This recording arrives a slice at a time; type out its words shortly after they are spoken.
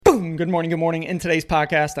Boom! Good morning, good morning. In today's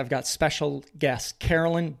podcast, I've got special guest,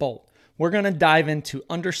 Carolyn Boldt. We're going to dive into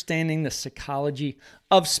understanding the psychology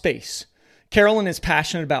of space. Carolyn is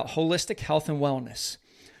passionate about holistic health and wellness.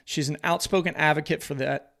 She's an outspoken advocate for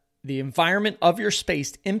that the environment of your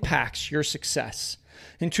space impacts your success.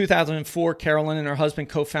 In 2004, Carolyn and her husband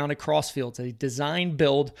co-founded Crossfields, a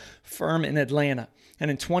design-build firm in Atlanta.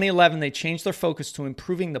 And in 2011, they changed their focus to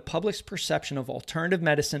improving the public's perception of alternative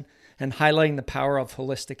medicine and highlighting the power of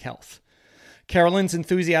holistic health. Carolyn's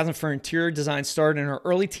enthusiasm for interior design started in her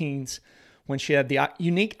early teens when she had the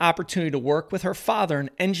unique opportunity to work with her father, an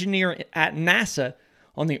engineer at NASA,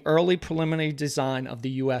 on the early preliminary design of the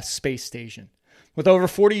U.S. space station. With over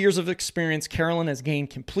 40 years of experience, Carolyn has gained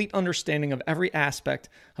complete understanding of every aspect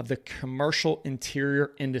of the commercial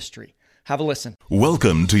interior industry. Have a listen.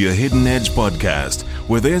 Welcome to your Hidden Edge podcast,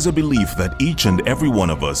 where there's a belief that each and every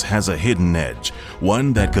one of us has a hidden edge,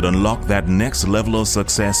 one that could unlock that next level of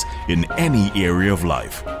success in any area of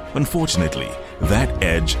life. Unfortunately, that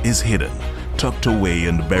edge is hidden, tucked away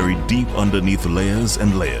and buried deep underneath layers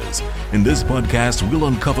and layers. In this podcast, we'll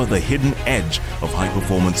uncover the hidden edge of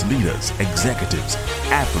high-performance leaders, executives,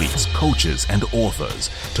 athletes, coaches, and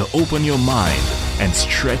authors to open your mind and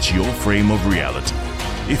stretch your frame of reality.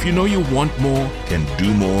 If you know you want more, can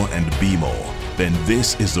do more, and be more, then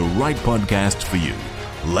this is the right podcast for you.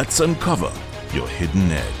 Let's uncover your hidden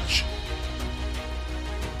edge.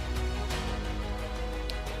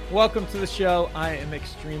 Welcome to the show. I am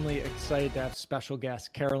extremely excited to have special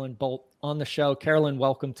guest Carolyn Boldt on the show. Carolyn,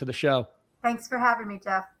 welcome to the show. Thanks for having me,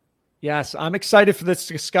 Jeff. Yes, I'm excited for this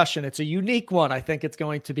discussion. It's a unique one. I think it's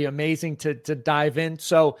going to be amazing to dive in.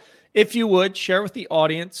 So if you would, share with the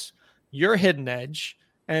audience your hidden edge,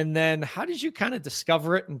 and then how did you kind of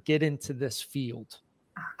discover it and get into this field?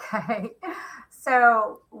 Okay.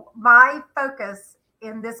 So my focus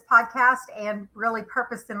in this podcast and really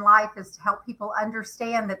purpose in life is to help people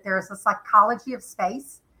understand that there's a psychology of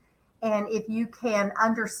space. And if you can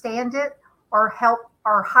understand it or help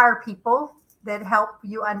or hire people that help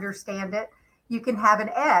you understand it, you can have an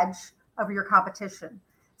edge over your competition.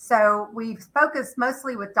 So we've focused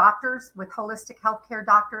mostly with doctors, with holistic healthcare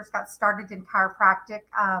doctors, got started in chiropractic,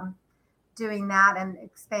 doing that and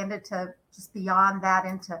expanded to just beyond that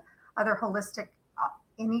into other holistic,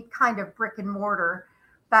 any kind of brick and mortar.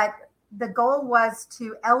 But the goal was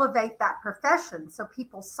to elevate that profession so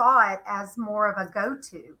people saw it as more of a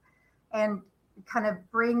go-to and kind of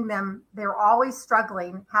bring them, they're always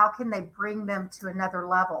struggling. How can they bring them to another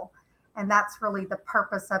level? And that's really the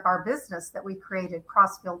purpose of our business that we created,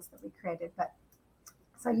 Crossfields that we created. But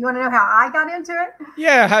so you want to know how I got into it?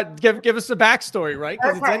 Yeah, give us the backstory, right?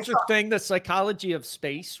 Because Okay, it's interesting, the psychology of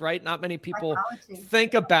space, right? Not many people Psychology.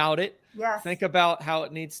 think about it. Yes. Think about how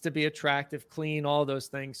it needs to be attractive, clean, all those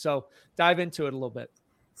things. So dive into it a little bit.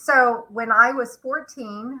 So when I was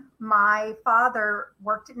 14, my father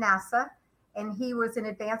worked at NASA, and he was in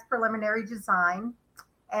advanced preliminary design,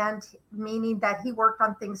 and meaning that he worked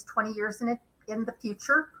on things 20 years in the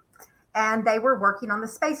future, and they were working on the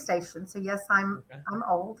space station. So yes, I'm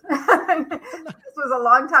old. This was a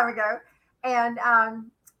long time ago, and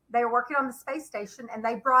they were working on the space station, and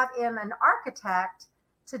they brought in an architect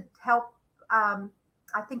to help.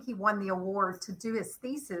 I think he won the award to do his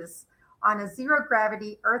thesis on a zero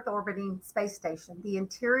gravity Earth orbiting space station, the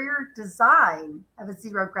interior design of a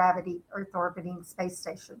zero gravity Earth orbiting space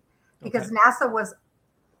station, because NASA was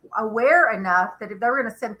aware enough that if they were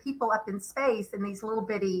going to send people up in space in these little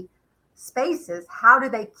bitty spaces, how do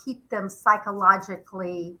they keep them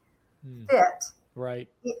psychologically fit? Right.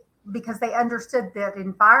 Because they understood that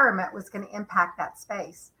environment was going to impact that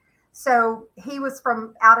space. So he was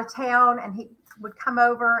from out of town, and he would come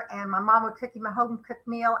over, and my mom would cook him a home cooked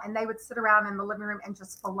meal, and they would sit around in the living room and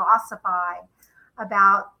just philosophize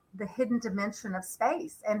about the hidden dimension of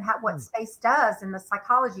space and what space does and the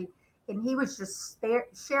psychology. And he was just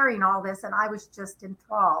sharing all this, and I was just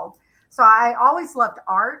enthralled. So I always loved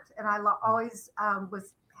art, and I always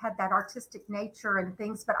had that artistic nature and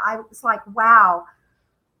things. But I was like, wow,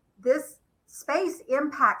 this space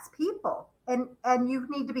impacts people, and you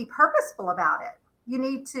need to be purposeful about it. You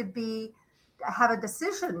need to have a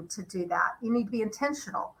decision to do that. You need to be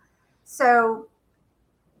intentional. So,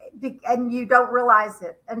 and you don't realize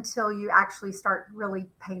it until you actually start really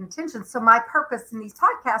paying attention. So my purpose in these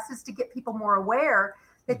podcasts is to get people more aware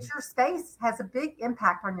that your space has a big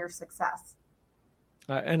impact on your success.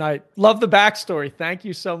 And I love the backstory. Thank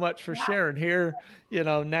you so much for sharing here,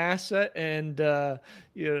 NASA and,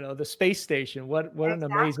 the space station. What an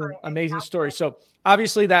amazing story. So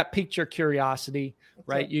obviously that piqued your curiosity,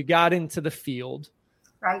 right? You got into the field,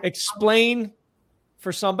 right? Explain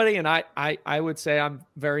for somebody, and I would say I'm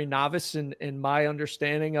very novice in my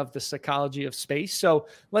understanding of the psychology of space. So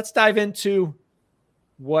let's dive into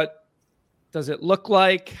what does it look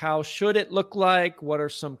like? How should it look like? What are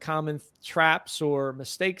some common traps or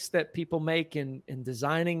mistakes that people make in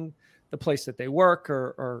designing the place that they work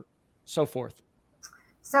or so forth?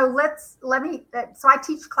 So so I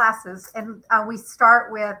teach classes, and we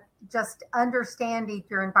start with just understanding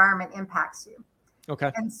your environment impacts you.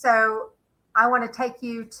 Okay. And so I want to take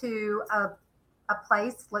you to a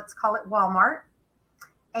place, let's call it Walmart.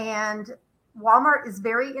 And Walmart is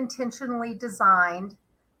very intentionally designed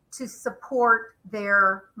to support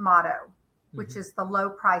their motto, which is the low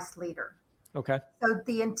price leader. Okay. So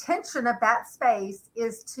the intention of that space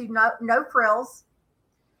is to no frills,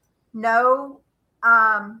 no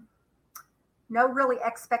really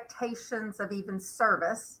expectations of even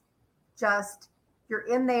service. Just you're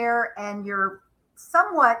in there and you're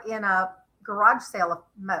somewhat in a garage sale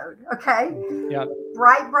mode. Okay. Yeah.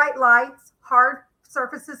 Bright lights, hard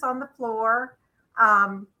surfaces on the floor,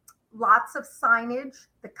 lots of signage,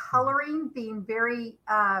 the coloring being very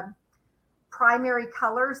primary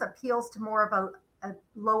colors appeals to more of a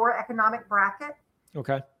lower economic bracket.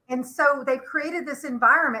 Okay. And so they've created this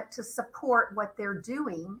environment to support what they're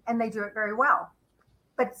doing, and they do it very well,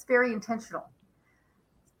 but it's very intentional.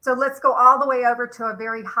 So let's go all the way over to a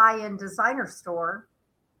very high-end designer store.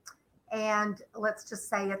 And let's just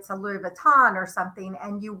say it's a Louis Vuitton or something,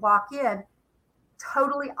 and you walk in,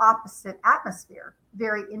 totally opposite atmosphere,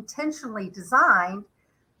 very intentionally designed,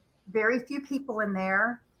 very few people in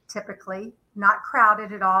there, typically, not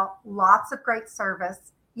crowded at all, lots of great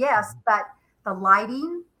service. Yes, but the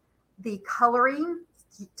lighting, the coloring,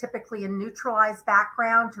 typically a neutralized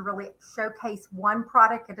background to really showcase one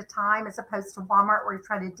product at a time, as opposed to Walmart where you're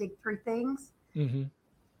trying to dig through things. Mm-hmm.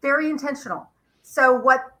 Very intentional. So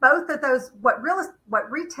what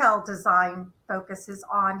retail design focuses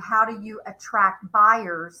on, how do you attract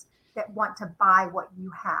buyers that want to buy what you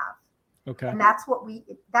have? Okay. And that's what we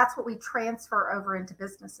transfer over into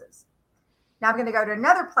businesses. Now I'm going to go to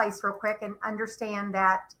another place real quick and understand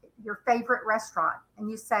that your favorite restaurant, and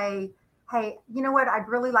you say, hey, you know what? I'd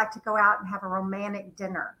really like to go out and have a romantic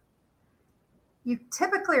dinner. You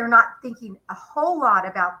typically are not thinking a whole lot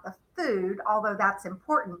about the food, although that's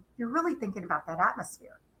important. You're really thinking about that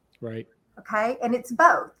atmosphere. Right. Okay. And it's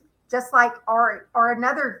both. Just like, or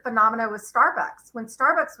another phenomena with Starbucks. When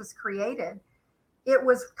Starbucks was created, it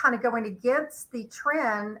was kind of going against the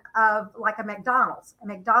trend of like a McDonald's. A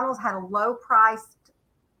McDonald's had a low priced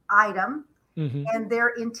item, and their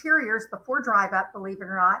interiors before drive up, believe it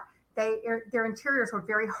or not, their interiors were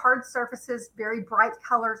very hard surfaces, very bright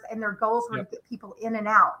colors, and their goals were to get people in and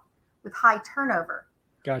out with high turnover.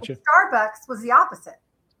 Gotcha. Well, Starbucks was the opposite.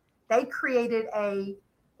 They created a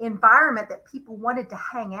environment that people wanted to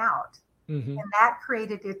hang out, and that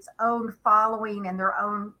created its own following and their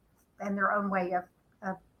own way of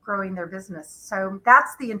growing their business. So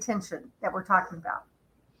that's the intention that we're talking about.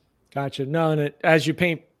 Gotcha. No, and as you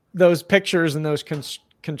paint those pictures and those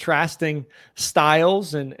contrasting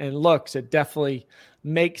styles and looks, it definitely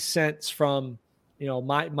makes sense from,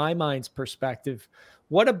 my mind's perspective.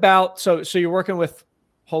 What about, so you're working with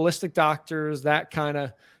holistic doctors, that kind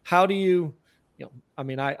of, how do you,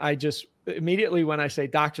 I just immediately, when I say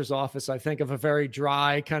doctor's office, I think of a very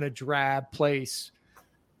dry, kind of drab place.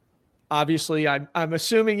 Obviously, I'm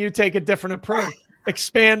assuming you take a different approach.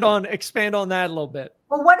 Expand on that a little bit.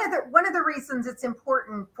 Well, one of the reasons it's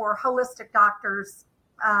important for holistic doctors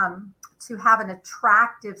to have an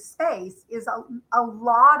attractive space is a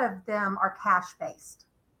lot of them are cash based.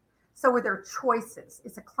 So with their choices,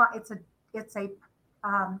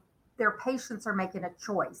 their patients are making a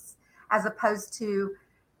choice, as opposed to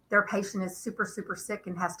their patient is super, super sick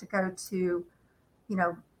and has to go to,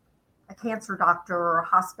 a cancer doctor or a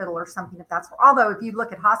hospital or something. Although if you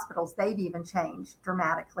look at hospitals, they've even changed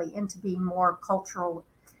dramatically into being more cultural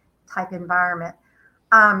type environment.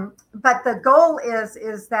 But the goal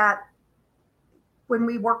is that when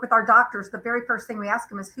we work with our doctors, the very first thing we ask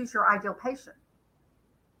them is, who's your ideal patient?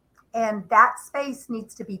 And that space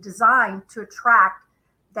needs to be designed to attract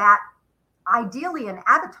that, ideally an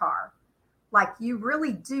avatar. Like, you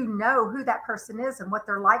really do know who that person is and what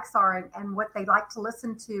their likes are and what they like to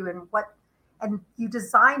listen to and you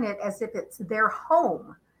design it as if it's their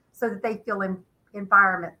home, so that they feel an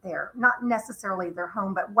environment there, not necessarily their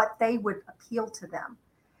home, but what they would appeal to them.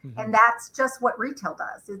 And that's just what retail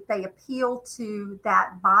does, is they appeal to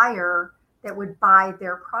that buyer that would buy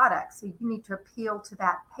their products. So you need to appeal to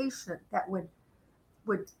that patient that would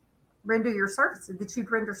render your services, that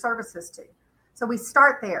you'd render services to. So we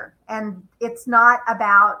start there, and it's not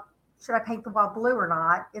about should I paint the wall blue or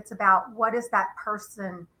not? It's about what is that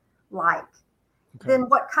person like? Okay. Then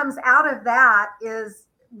what comes out of that is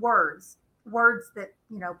words that,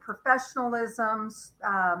 professionalisms.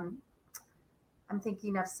 I'm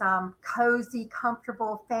thinking of some cozy,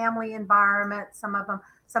 comfortable family environment. Some of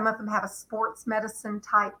them have a sports medicine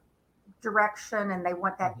type direction and they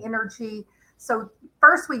want that energy. So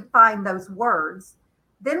first we find those words,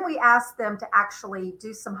 then we ask them to actually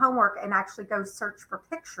do some homework and actually go search for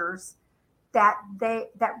pictures that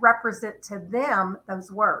represent to them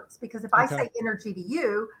those words. Because if I say energy to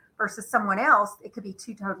you versus someone else, it could be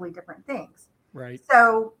two totally different things. Right.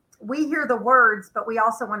 So we hear the words, but we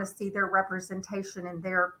also want to see their representation and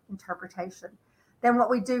their interpretation. Then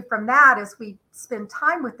what we do from that is we spend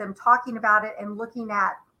time with them talking about it and looking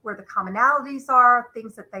at where the commonalities are,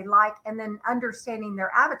 things that they like, and then understanding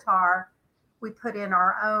their avatar, we put in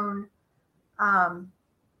our own,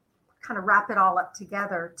 kind of wrap it all up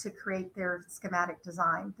together to create their schematic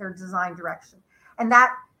design, their design direction. And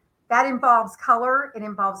that involves color, it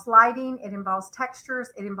involves lighting, it involves textures,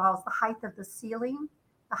 it involves the height of the ceiling.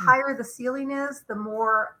 The higher the ceiling is, the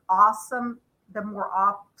more awesome, the more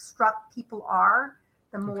awestruck people are,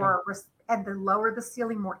 the more, and the lower the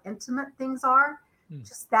ceiling, more intimate things are.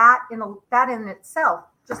 Just that in itself,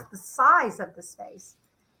 just the size of the space.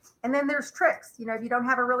 And then there's tricks. If you don't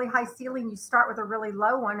have a really high ceiling, you start with a really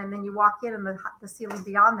low one, and then you walk in and the ceiling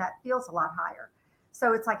beyond that feels a lot higher.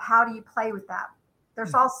 So it's like, how do you play with that?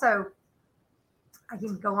 There's also, I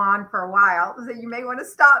can go on for a while, so you may want to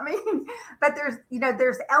stop me, but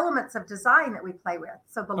there's elements of design that we play with.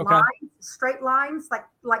 So the lines, straight lines,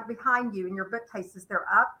 like behind you in your bookcases, they're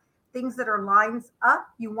up. Things that are lines up,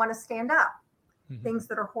 you want to stand up. Things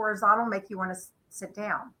that are horizontal make you want to sit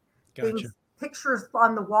down. Gotcha. Pictures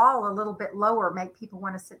on the wall a little bit lower make people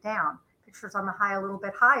want to sit down. Pictures on the high a little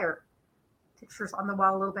bit higher. Pictures on the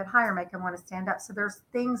wall a little bit higher make them want to stand up. So there's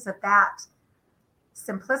things that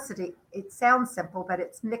simplicity. It sounds simple, but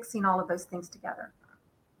it's mixing all of those things together.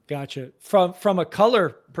 Gotcha. From a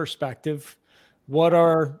color perspective, what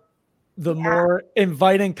are the more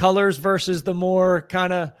inviting colors versus the more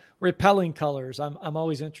kind of repelling colors? I'm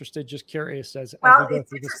always interested, just curious as we go it's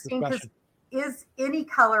through this interesting because discussion. Is any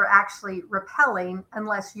color actually repelling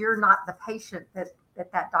unless you're not the patient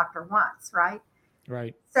that doctor wants, right?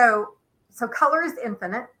 Right. So color is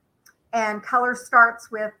infinite, and color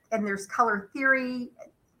starts with, and there's color theory.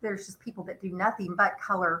 There's just people that do nothing but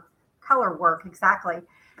color work, exactly.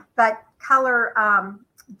 But color,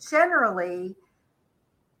 generally,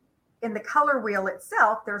 in the color wheel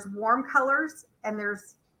itself, there's warm colors and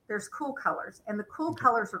there's cool colors, and the cool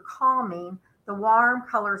colors are calming. The warm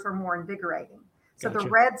colors are more invigorating. So the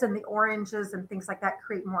reds and the oranges and things like that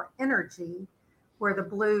create more energy, where the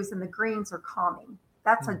blues and the greens are calming.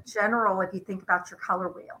 That's a general, if you think about your color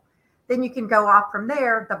wheel. Then you can go off from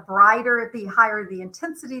there. The brighter, the higher the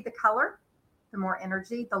intensity, the color, the more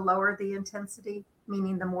energy. The lower the intensity,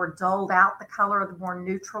 meaning the more dulled out the color, the more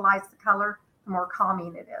neutralized the color, the more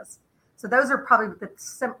calming it is. So those are probably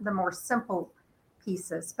the more simple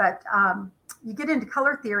pieces. But you get into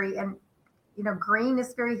color theory, and green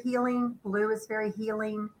is very healing, blue is very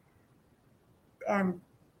healing, and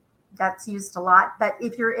that's used a lot. But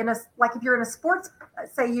if you're in a sports,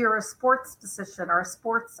 say you're a sports physician or a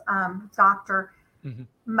sports doctor,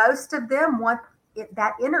 most of them want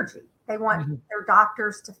that energy. They want their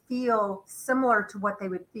doctors to feel similar to what they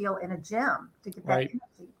would feel in a gym to get that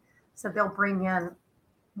energy. So they'll bring in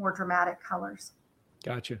more dramatic colors.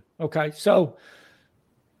 Gotcha. Okay. So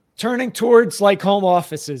turning towards like home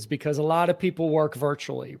offices, because a lot of people work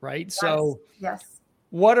virtually, right? Yes. So yes.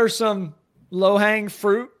 What are some low-hanging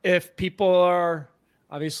fruit if people are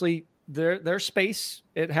obviously their space,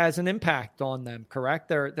 it has an impact on them, correct?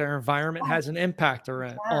 Their environment has an impact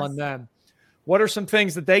on them. What are some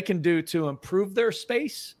things that they can do to improve their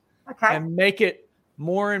space and make it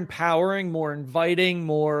more empowering, more inviting,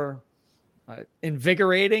 more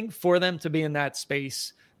invigorating for them to be in that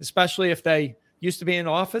space, especially if they used to be in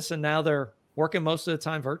office and now they're working most of the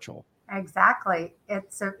time virtual? Exactly.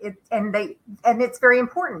 It's very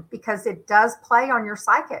important because it does play on your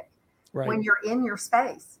psychic when you're in your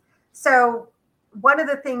space. So one of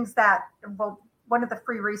the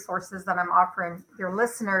free resources that I'm offering your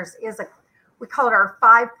listeners is we call it our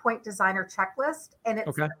 5-point designer checklist. And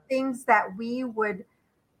it's the things that we would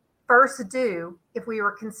first do if we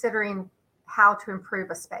were considering how to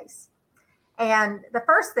improve a space. And the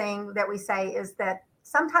first thing that we say is that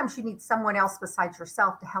sometimes you need someone else besides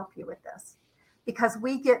yourself to help you with this, because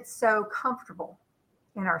we get so comfortable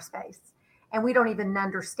in our space and we don't even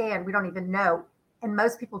understand, we don't even know. And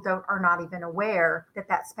most people are not even aware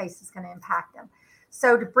that space is going to impact them.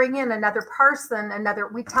 So to bring in another person,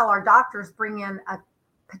 we tell our doctors, bring in a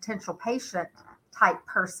potential patient type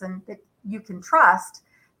person that you can trust,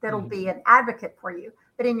 that'll be an advocate for you.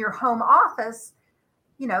 But in your home office,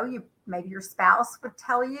 maybe your spouse would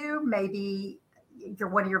tell you, maybe you're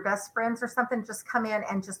one of your best friends or something, just come in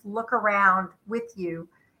and just look around with you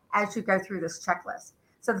as you go through this checklist.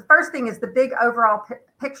 So the first thing is the big overall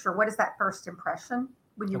picture. What is that first impression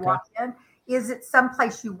when you walk in? Is it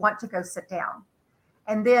someplace you want to go sit down?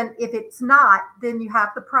 And then if it's not, then you have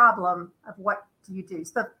the problem of what do you do?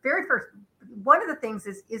 So the very first, one of the things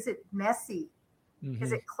is it messy? Mm-hmm.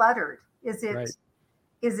 Is it cluttered? Is it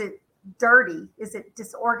dirty? Is it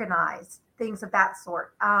disorganized? Things of that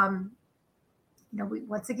sort.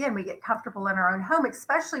 Once again, we get comfortable in our own home,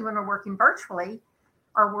 especially when we're working virtually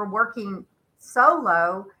or we're working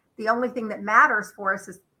solo. The only thing that matters for us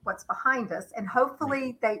is what's behind us. And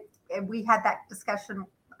hopefully we had that discussion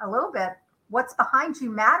a little bit. What's behind you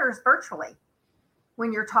matters virtually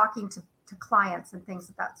when you're talking to clients and things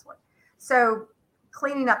of that sort. So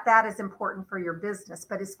cleaning up that is important for your business.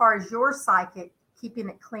 But as far as your psychic, keeping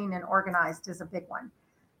it clean and organized is a big one.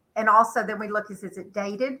 And also then we look, is it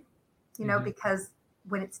dated? Because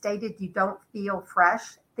when it's dated, you don't feel fresh.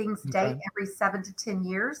 Things date every 7 to 10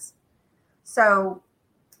 years. So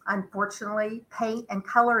unfortunately, paint and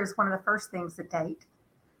color is one of the first things that date.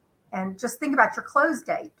 And just think about your clothes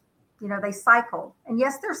date. They cycle. And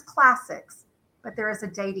yes, there's classics, but there is a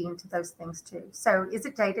dating to those things too. So is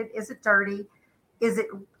it dated? Is it dirty? Is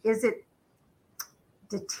it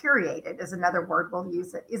deteriorated is another word we'll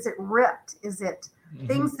use it. Is it ripped? Is it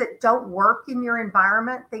things that don't work in your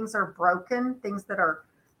environment? Things are broken, things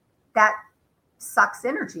that sucks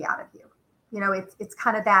energy out of you. It's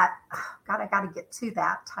kind of that, God, I got to get to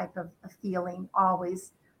that type of a feeling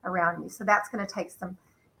always around you. So that's going to take some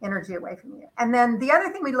energy away from you. And then the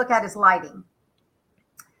other thing we look at is lighting.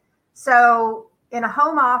 So in a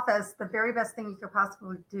home office, the very best thing you could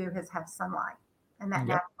possibly do is have sunlight and that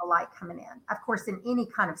natural light coming in. Of course, in any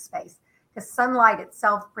kind of space, because sunlight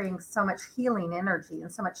itself brings so much healing energy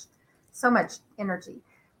and so much energy.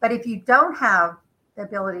 But if you don't have the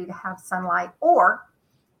ability to have sunlight, or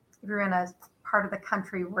if you're in a part of the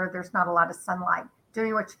country where there's not a lot of sunlight,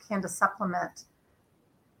 doing what you can to supplement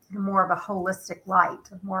more of a holistic light,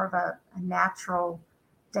 more of a natural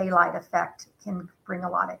daylight effect can bring a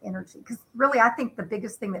lot of energy. Because really, I think the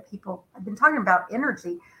biggest thing that people have been talking about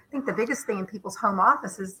energy, I think the biggest thing in people's home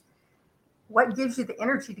office is what gives you the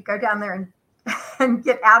energy to go down there and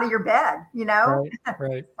get out of your bed,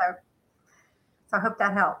 Right. So I hope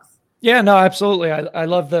that helps. Yeah, no, absolutely. I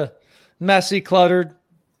love the messy, cluttered,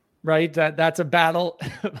 right? That's a battle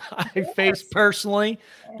I face personally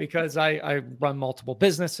because I run multiple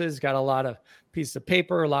businesses, got a lot of pieces of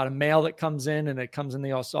paper, a lot of mail that comes in, and it comes in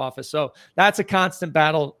the office. So that's a constant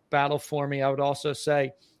battle for me. I would also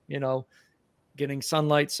say, getting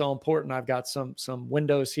sunlight so important. I've got some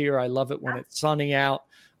windows here. I love it when it's sunny out.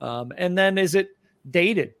 And then is it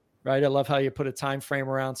dated, right? I love how you put a time frame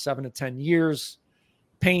around 7 to 10 years,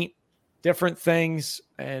 paint, different things.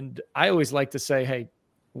 And I always like to say, hey,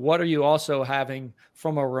 what are you also having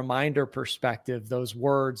from a reminder perspective? Those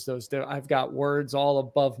words, I've got words all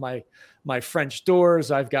above my French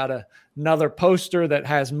doors. I've got another poster that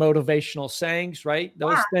has motivational sayings, right?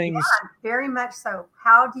 Those things. Yeah, very much so.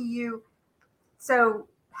 How do you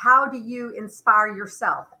inspire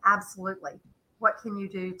yourself? Absolutely. What can you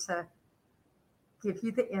do to give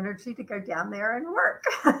you the energy to go down there and work?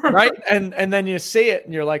 Right. And then you see it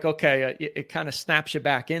and you're like, okay, it kind of snaps you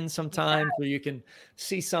back in sometimes where you can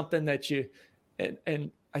see something that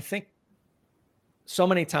and I think so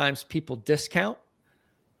many times people discount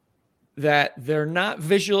that they're not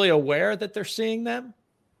visually aware that they're seeing them,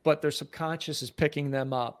 but their subconscious is picking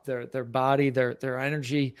them up. Their body, their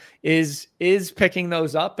energy is picking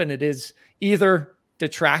those up, and it is either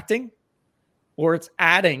detracting or it's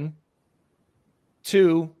adding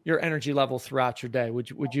to your energy level throughout your day. Would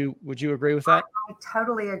you agree with that? I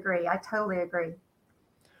totally agree.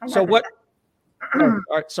 So what?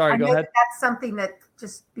 Sorry, go ahead. That's something that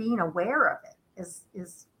just being aware of it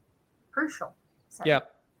is crucial. So.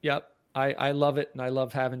 Yep. I love it. And I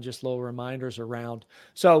love having just little reminders around.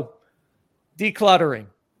 So decluttering,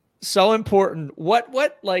 so important. What,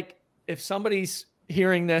 like if somebody's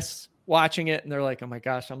hearing this, watching it, and they're like, oh my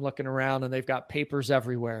gosh, I'm looking around and they've got papers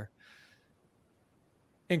everywhere.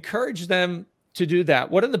 Encourage them to do that.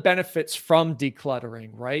 What are the benefits from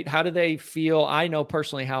decluttering, right? How do they feel? I know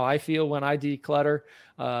personally how I feel when I declutter.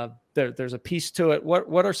 There's a piece to it.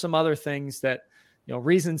 What are some other things that,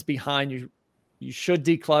 reasons behind you should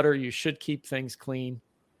declutter, you should keep things clean?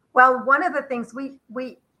 Well, one of the things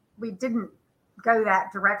we didn't go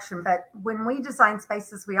that direction. But when we design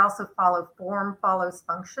spaces, we also follow form follows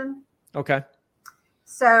function. Okay.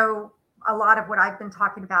 So a lot of what I've been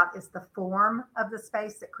talking about is the form of the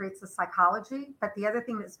space that creates the psychology. But the other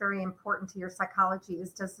thing that's very important to your psychology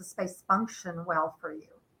is, does the space function well for you?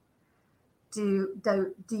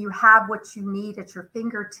 Do you have what you need at your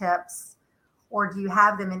fingertips, or do you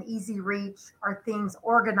have them in easy reach? Are things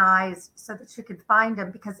organized so that you can find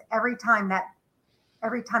them? Because every time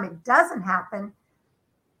it doesn't happen,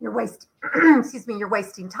 you're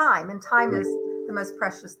wasting time, and time is the most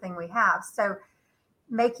precious thing we have. So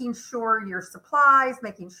making sure your supplies,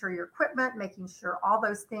 making sure your equipment, making sure all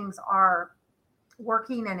those things are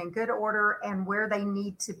working and in good order and where they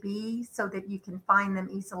need to be so that you can find them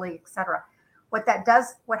easily, etc.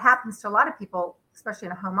 What happens to a lot of people, especially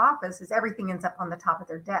in a home office, is everything ends up on the top of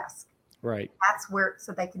their desk. Right. That's where,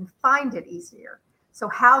 so they can find it easier. So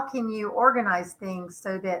how can you organize things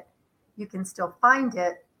so that you can still find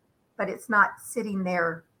it, but it's not sitting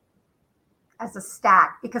there as a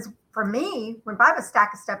stack? Because for me, when I have a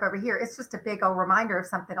stack of stuff over here, it's just a big old reminder of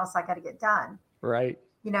something else I got to get done. Right.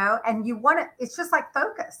 And you want to, it's just like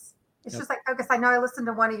focus. It's just like focus. I know I listened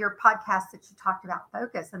to one of your podcasts that you talked about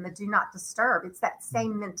focus and the do not disturb. It's that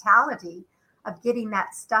same mentality of getting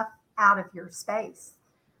that stuff out of your space.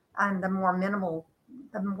 And the more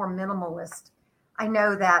minimalist. I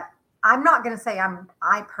know that I'm not going to say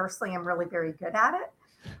I personally am really very good at it.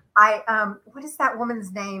 What is that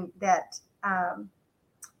woman's name that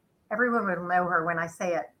everyone will know her when I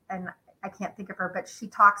say it, and I can't think of her, but she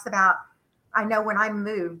talks about, I know when I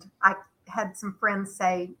moved, I had some friends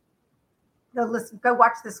say, go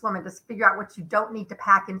watch this woman, just figure out what you don't need to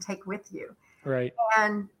pack and take with you. Right.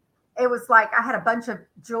 And it was like, I had a bunch of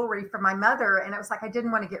jewelry from my mother, and it was like, I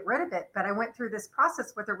didn't want to get rid of it, but I went through this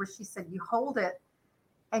process with her where she said, you hold it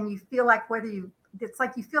and you feel like it's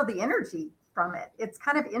like you feel the energy from it. It's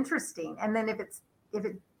kind of interesting. And then if it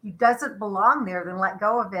doesn't belong there, then let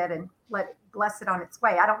go of it and bless it on its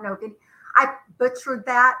way. I don't know if I butchered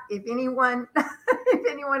that. If anyone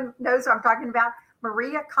knows who I'm talking about,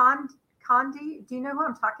 Maria Kondi, do you know who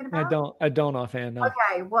I'm talking about? I don't offhand. No.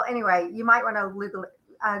 Okay. Well, anyway, you might want to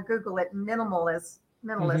Google it, minimalist.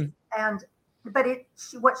 Mm-hmm. But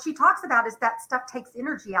what she talks about is that stuff takes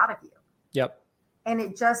energy out of you. Yep. And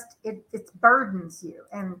it burdens you.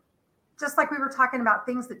 And just like we were talking about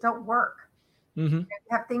things that don't work, you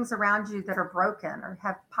have things around you that are broken, or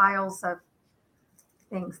have piles of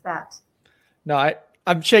things that. No,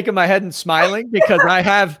 I'm shaking my head and smiling because I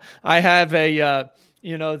have a,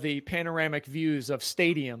 the panoramic views of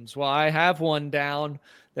stadiums. Well, I have one down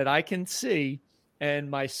that I can see, and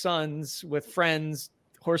my sons with friends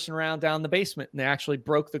horsing around down the basement, and they actually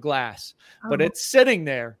broke the glass, but it's sitting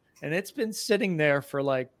there, and it's been sitting there for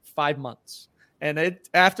like 5 months. And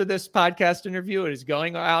after this podcast interview, it is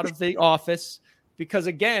going out of the office because,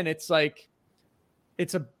 again, it's like,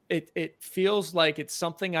 it feels like it's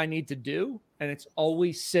something I need to do, and it's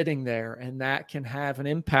always sitting there, and that can have an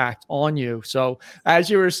impact on you. So as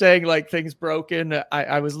you were saying, like things broken,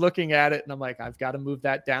 I was looking at it and I'm like, I've got to move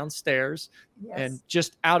that downstairs and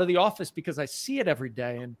just out of the office because I see it every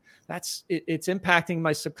day, and it's impacting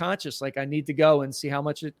my subconscious. Like I need to go and see how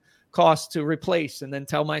much it costs to replace and then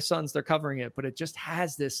tell my sons they're covering it. But it just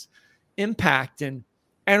has this impact, and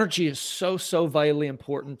energy is so, so vitally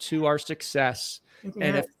important to our success.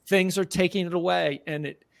 And if things are taking it away, and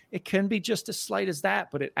it can be just as slight as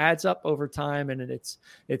that, but it adds up over time. And it's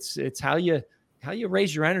how you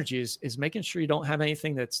raise your energy is making sure you don't have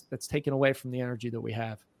anything that's taken away from the energy that we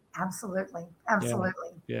have. Absolutely.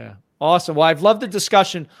 Yeah. Awesome. Well, I've loved the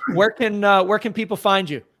discussion. Where can people find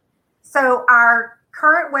you? So our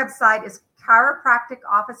current website is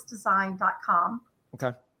chiropracticofficedesign.com.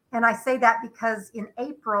 Okay. And I say that because in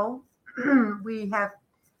April,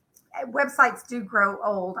 websites do grow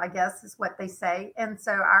old, I guess is what they say. And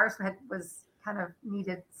so ours was kind of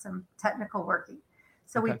needed some technical working.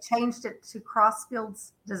 So we changed it to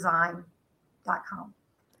crossfieldsdesign.com.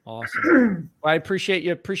 Awesome. Well, I appreciate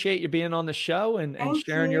you being on the show and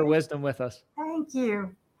sharing your wisdom with us. Thank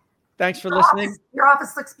you. Thanks for listening. Your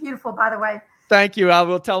office looks beautiful, by the way. Thank you. I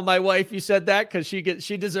will tell my wife you said that because she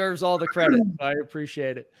deserves all the credit. I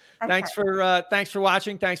appreciate it. Okay. Thanks for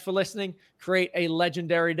watching. Thanks for listening. Create a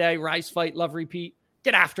legendary day. Rise, fight, love, repeat.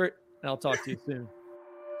 Get after it. And I'll talk to you soon.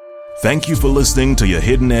 Thank you for listening to your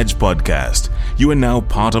Hidden Edge podcast. You are now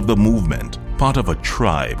part of the movement, part of a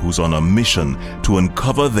tribe who's on a mission to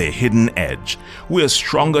uncover their hidden edge. We are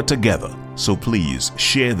stronger together. So please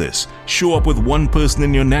share this. Show up with one person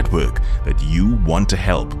in your network that you want to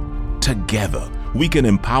help. Together, we can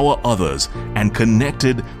empower others, and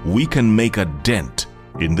connected, we can make a dent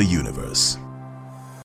in the universe.